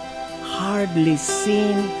 hardly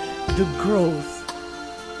seen the growth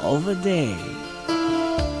of a day.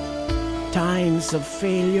 Times of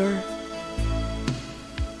failure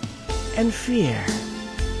and fear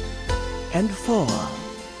and fall,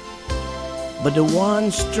 but the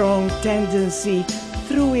one strong tendency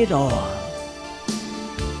through it all,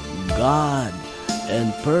 God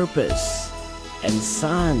and purpose, and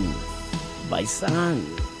sun by sun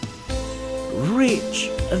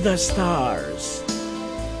reach the stars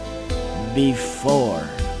before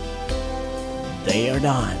they are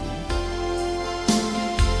done.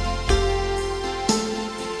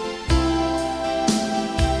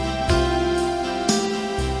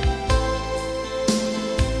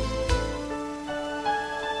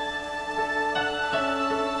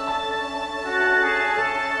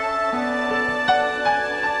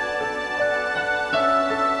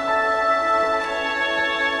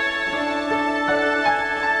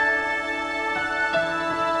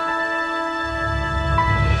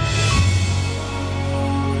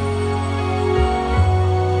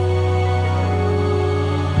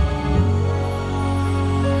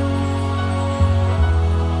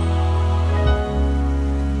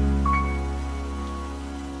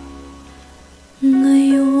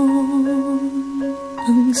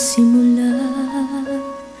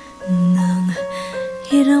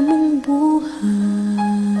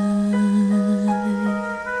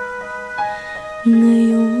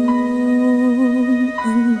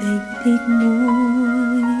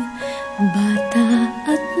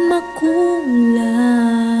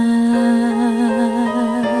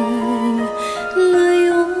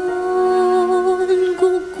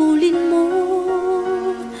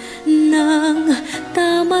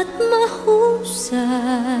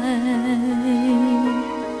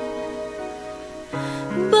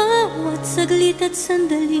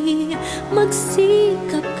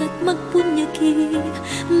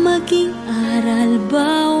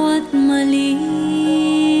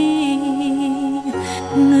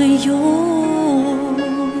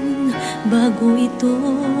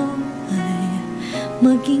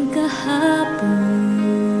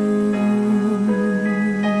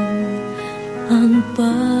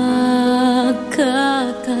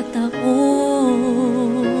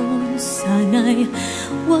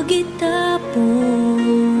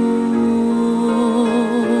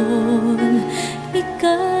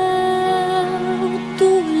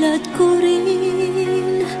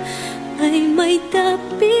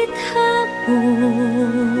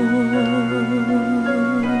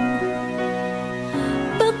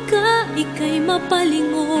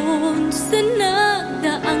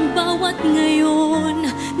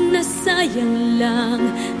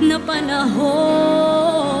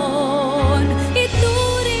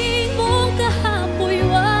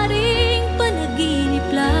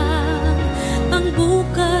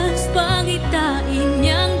 Bukas pangitain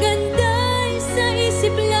niya.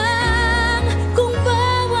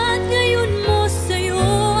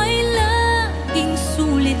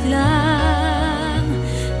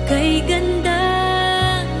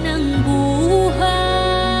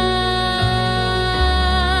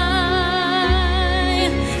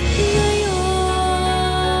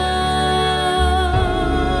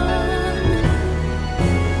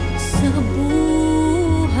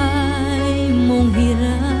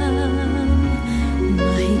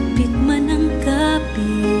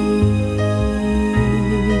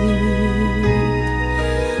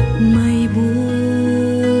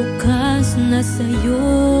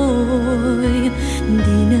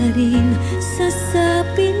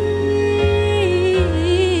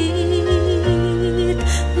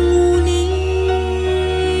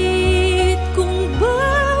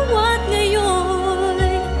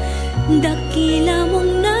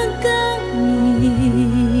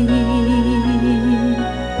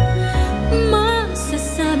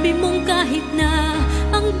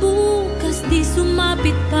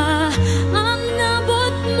 Ang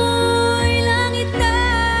nabot mo'y langit na.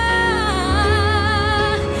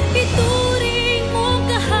 Ituring mo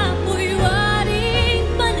kahapoy waring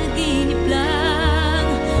panaginip lang.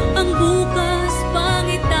 Ang bukas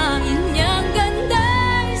pangitain niyang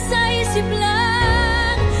ganda'y sa isip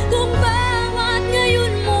lang. Kung bawat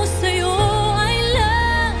ngayon mo sa'yo ay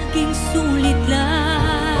laging sulit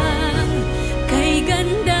lang. Kay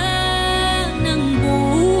ganda ng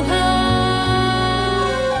buhay.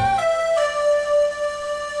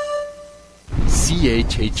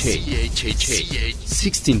 CHHA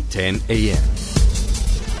 1610 AM.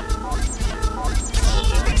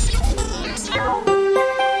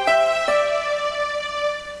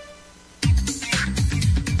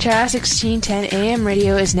 Cha 1610 AM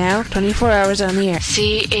radio is now 24 hours on the air.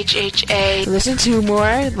 CHHA. Listen to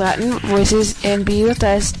more Latin voices and be with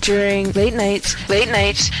us during late nights.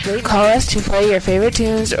 Call us to play your favorite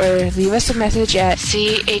tunes or leave us a message at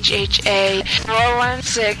CHHA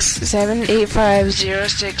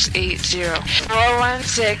 416-785-0680.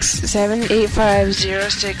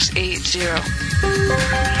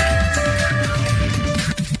 416-785-0680.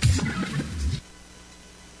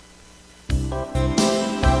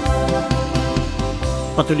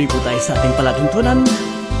 Patuloy po tayo sa ating palatuntunan.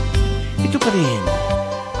 Ito pa rin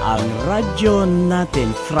ang radyo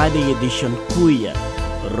natin Friday edition, Kuya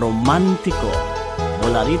Romantiko,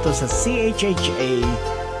 mula rito sa CHHA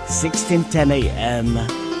 1610 AM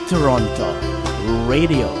Toronto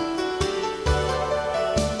Radio.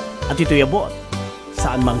 At ito'y abot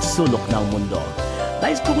saan mang sulok ng mundo.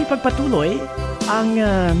 Nais kong ipagpatuloy ang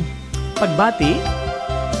pagbati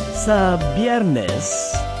sa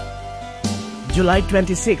Biyernes, July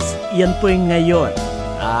 26, yan po yung ngayon.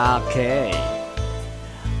 Okay.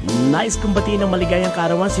 Nice kong batiin ng maligayang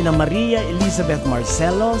kaarawan sina Maria Elizabeth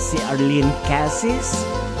Marcelo, si Arlene Cassis.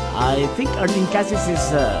 I think Arlene Cassis is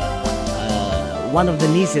one of the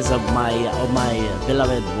nieces of my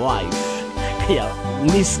beloved wife. Kaya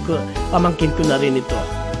niece ko, pamangkin ko na rin ito.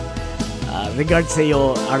 Regards sa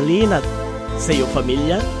iyo, Arlene, at sa iyo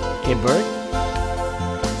pamilya, kay Bert.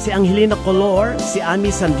 Si Angelina Color, si Ami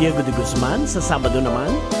San Diego de Guzman. Sa Sabado naman,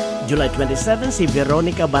 July 27, si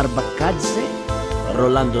Veronica Barbacadse,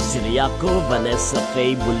 Rolando Siriaco, Vanessa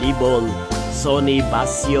Faye Bulibol, Sonny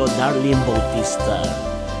Basio, Darlene Bautista.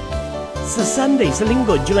 Sa Sunday, sa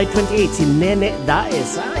Linggo, July 28, si Nene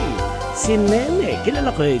Daes. Ay, si Nene, kilala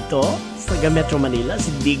ko ito. Sa Metro Manila, si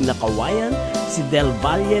Digna Kawayan, si Del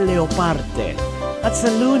Valle Leoparte. At sa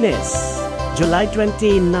Lunes, July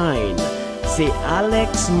 29, si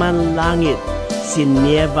Alex Manlangit, si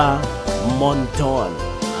Nieva Monton.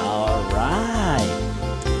 Alright.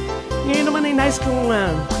 Ngayon naman ay nice kong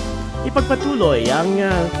ipagpatuloy ang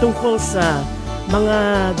tungkol sa mga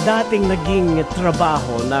dating naging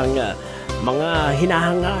trabaho ng mga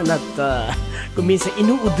hinahangaan at kuminsan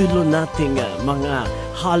inuudulo nating mga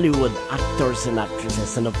Hollywood actors and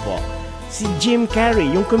actresses. Ano po? Si Jim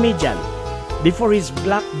Carrey, yung comedian, before his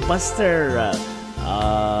blockbuster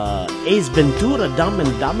Ace Ventura, Dumb and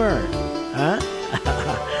Dumber,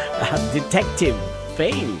 detective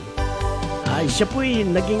fame. Siya po'y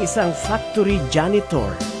naging isang factory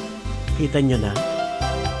janitor. Kita nyo na?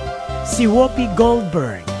 Si Whoopi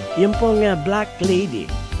Goldberg, yung pong black lady,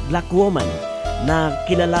 black woman, na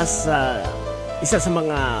kilala sa isa sa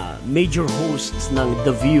mga major hosts ng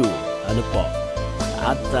The View. Ano po?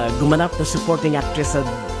 At gumanap na supporting actress sa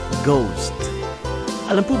Ghost.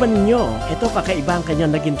 Alam po ba ninyo, ito kakaiba ang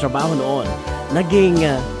kanyang naging trabaho noon. Naging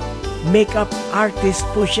makeup artist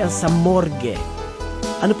po siya sa morgue.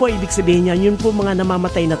 Ano po ibig sabihin niya? Yun po mga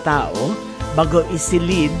namamatay na tao, bago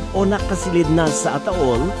isilid o nakasilid na sa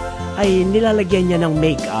ataol, ay nilalagyan niya ng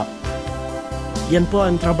makeup. Yan po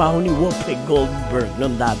ang trabaho ni Whoopi Goldberg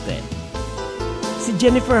noon dati. Si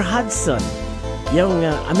Jennifer Hudson, yung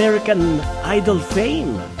American Idol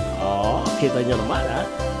fame. Kita niyo naman ha?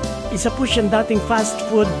 Isa po siyang dating fast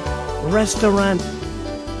food restaurant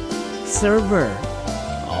server.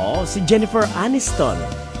 Si Jennifer Aniston.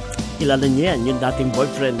 Kilala niyo yan, yung dating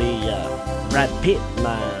boyfriend ni Brad Pitt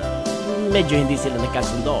na medyo hindi sila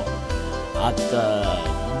nagkasundo. At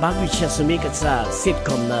bago siya sumikat sa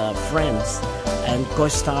sitcom na Friends and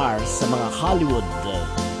co-star sa mga Hollywood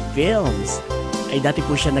films, ay dati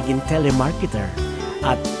po siya naging telemarketer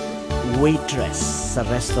at waitress sa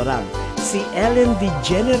restaurant. Si Ellen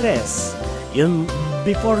DeGeneres, yung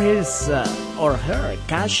before his or her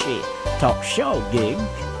Kashi talk show gig,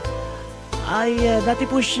 ay dati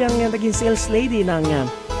po siyang naging sales lady ng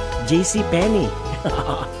JCPenney.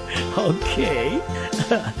 Okay.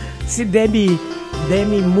 Si Demi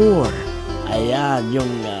Moore, ayan,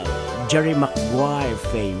 yung Jerry Maguire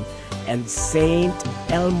fame. and Saint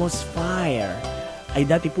Elmo's Fire ay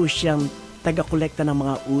dati po siyang taga-kolekta ng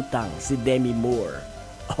mga utang, si Demi Moore.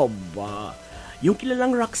 Aba, yung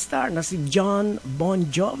kilalang rockstar na si John Bon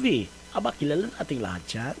Jovi. Aba, kilala nating lahat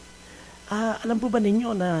yan. Alam po ba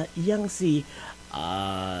ninyo na yang si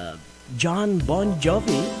John Bon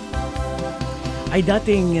Jovi ay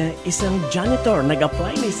dating isang janitor,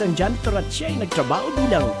 nag-apply na isang janitor at siya ay nagtrabaho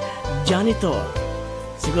bilang janitor.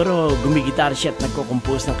 Siguro gumigitar siya at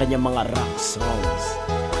nagko-compose ng kanyang mga rock songs.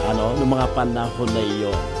 Noong mga panahon na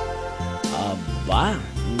iyon. Aba,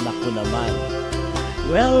 naku naman.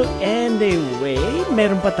 Well, anyway,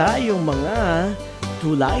 meron pa tayong mga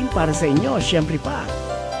tulain para sa inyo, syempre pa.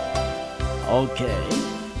 Okay.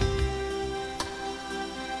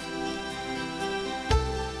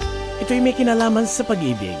 Ito'y may kinalaman sa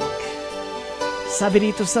pag-ibig.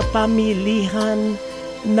 Sabi rito sa pamilihan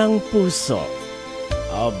ng puso.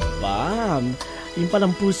 Aba, yung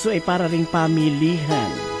palang puso ay para ring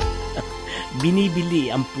pamilihan.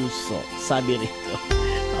 Binibili ang puso, sabi rito.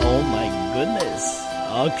 Oh my goodness.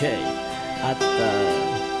 Okay. At,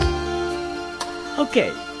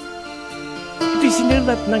 okay. Ito'y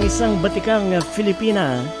sinilat ng isang batikang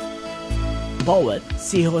Filipina poet,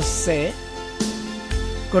 si Jose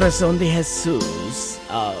Corazon de Jesus,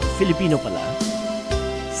 Filipino pala,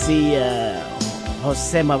 si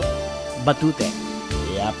Jose Batute,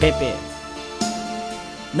 Pepe.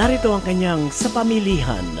 Narito ang kanyang Sa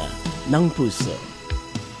Pamilihan ng Puso.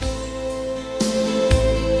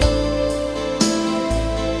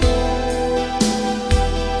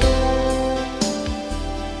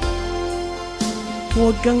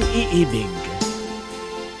 Huwag kang iibig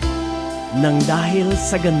nang dahil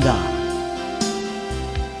sa ganda.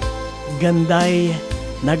 Ganda'y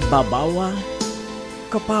nagbabawa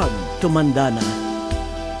kapag tumanda na.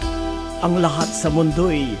 Ang lahat sa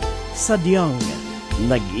mundo'y sadyang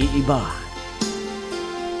nag-iiba.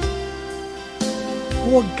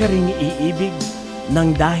 Huwag ka ring iibig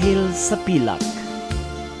nang dahil sa pilak.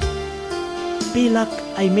 Pilak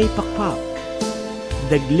ay may pakpak,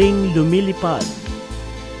 dagling lumilipad.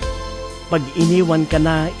 Pag iniwan ka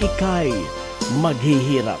na, ika'y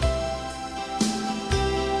maghihirap.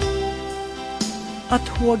 At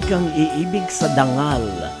huwag kang iibig sa dangal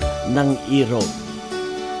ng irog.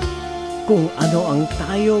 Kung ano ang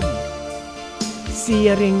tayog,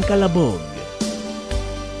 siya ring kalabog.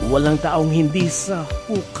 Walang taong hindi sa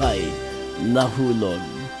hukay nahulog.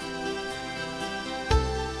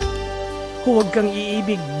 Huwag kang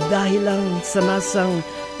iibig dahil lang sa nasang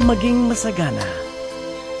maging masagana.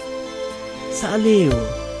 Sa aliw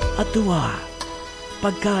at tuwa,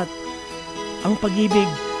 pagkat ang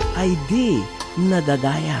pag-ibig ay di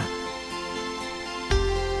nadadaya.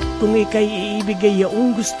 Kung ika'y iibigay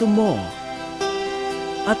yaong gusto mo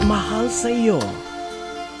at mahal sa iyo,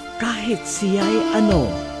 kahit siya'y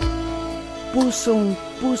ano, pusong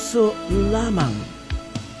puso lamang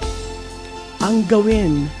ang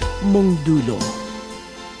gawin mong dulo.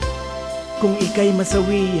 Kung ika'y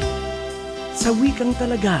masawi, sawi kang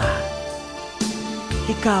talaga.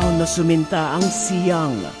 Ikaw na suminta ang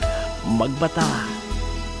siyang magbata.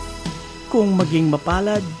 Kung maging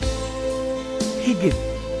mapalad, higit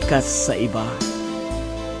ka sa iba.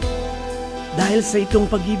 Dahil sa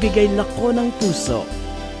itong pag-ibig ay lako ng puso,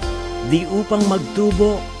 di upang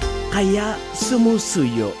magtubo, kaya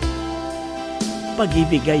sumusuyo.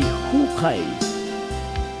 Pag-ibig ay hukay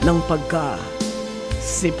ng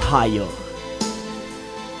pagka-siphayo.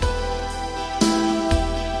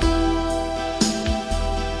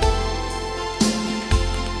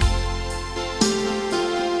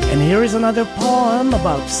 And here is another poem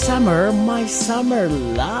about summer, my summer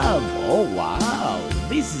love. Oh wow,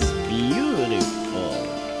 this is beautiful.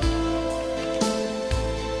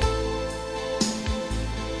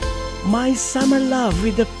 My summer love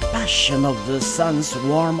with the passion of the sun's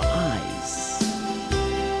warm eyes.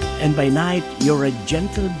 And by night you're a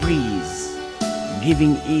gentle breeze,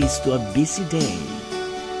 giving ease to a busy day.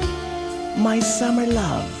 My summer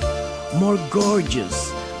love, more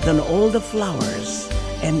gorgeous than all the flowers.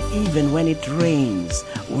 And even when it rains,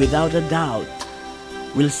 without a doubt,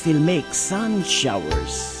 we'll still make sun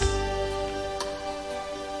showers.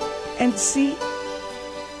 And see,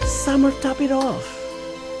 summer top it off.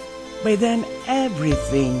 By then,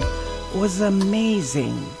 everything was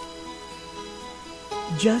amazing.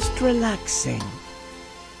 Just relaxing,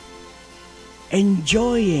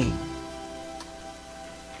 enjoying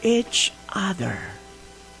each other.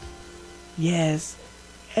 Yes,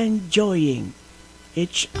 enjoying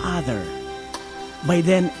each other. By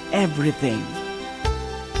then everything,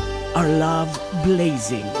 our love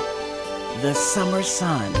blazing, the summer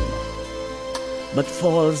sun but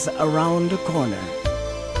falls around the corner.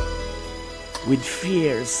 With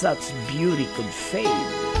fear, such beauty could fade.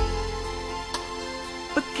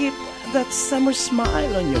 But keep that summer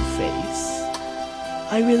smile on your face.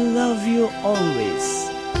 I will love you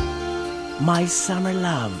always, my summer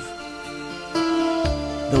love.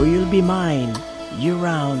 Though you'll be mine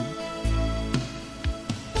year-round,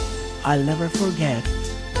 I'll never forget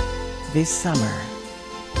this summer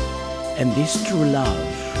and this true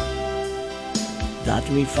love that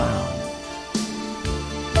we found.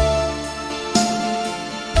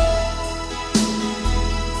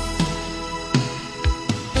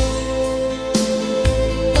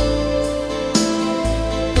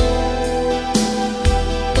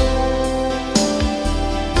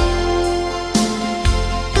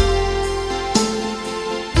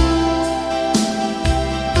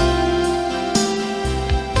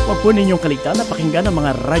 Po ninyong kaligtaan na pakinggan ang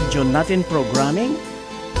mga radyo natin programming.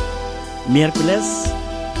 Miyerkules,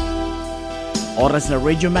 oras na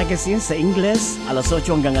Radio Magazine sa Ingles, alas 8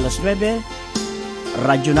 hanggang alas 9.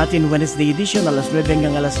 Radyo natin Wednesday edition, alas 9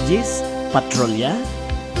 hanggang alas 10. Patrolya.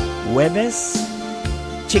 Huwebes,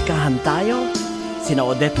 Chikahan Tayo, sina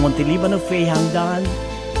Odette Montelibano, Faye Hangdan,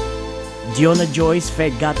 Diona Joyce,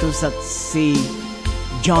 Faye Gatus at si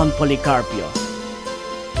John Policarpio.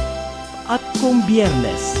 At kung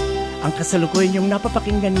Biyernes, ang kasalukuyan yung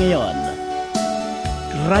napapakinggan ngayon,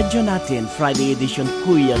 radyo natin Friday edition,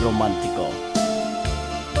 Kuya Romantico.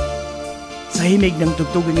 Sa himig ng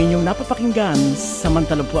tugtugin inyong napapakinggan,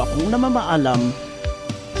 samantalang po akong namamaalam,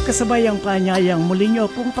 kasabay ang paanyayang muli nyo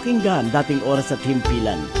pong pakinggan dating oras at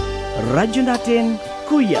himpilan. Radyo natin,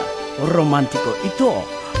 Kuya Romantico. Ito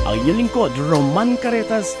ang inyong lingkod, Roman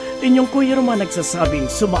Caretas, inyong Kuya Roman nagsasabing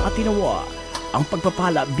sumaatinawa ang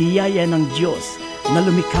pagpapala, biyaya ng Diyos na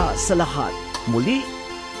lumikha sa lahat. Muli,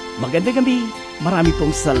 magandang gabi, marami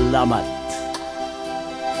pong salamat.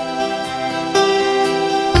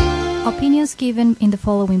 Opinions given in the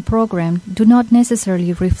following program do not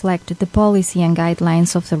necessarily reflect the policy and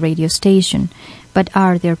guidelines of the radio station, but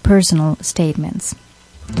are their personal statements.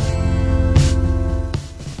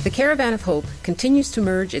 The Caravan of Hope continues to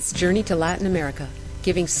merge its journey to Latin America,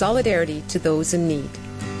 giving solidarity to those in need.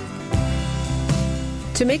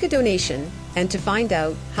 To make a donation and to find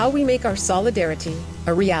out how we make our solidarity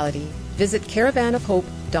a reality, visit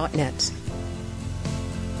caravanofhope.net.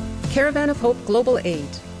 Caravan of Hope Global Aid,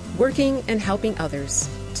 working and helping others,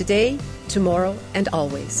 today, tomorrow, and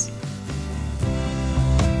always.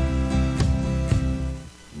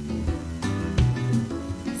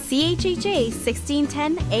 CHHA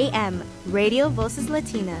 1610 AM, Radio Voces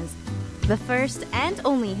Latinas, the first and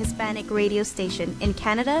only Hispanic radio station in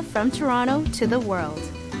Canada from Toronto to the world.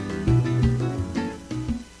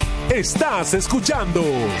 Estás escuchando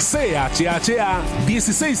CHHA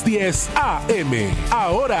 1610 AM.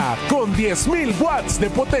 Ahora con 10,000 watts de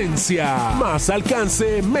potencia. Más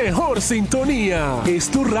alcance, mejor sintonía. Es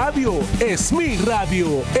tu radio, es mi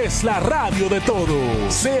radio, es la radio de todos.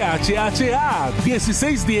 CHHA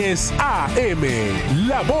 1610 AM.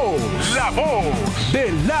 La voz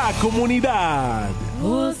de la comunidad.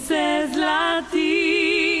 Voces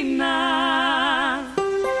Latinas.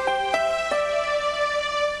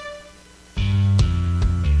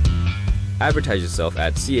 Advertise yourself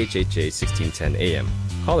at CHHA 1610 AM.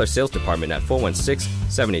 Call our sales department at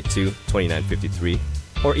 416-782-2953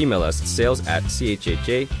 or email us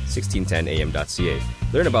sales@chhha1610am.ca.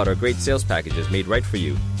 Learn about our great sales packages made right for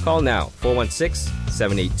you. Call now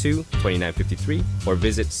 416-782-2953 or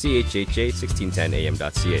visit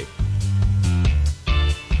chhha1610am.ca.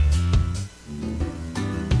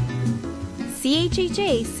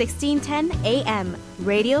 CHHA 1610 AM,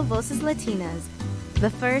 Radio Voces Latinas, the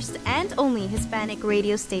first and only Hispanic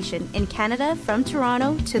radio station in Canada from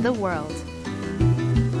Toronto to the world.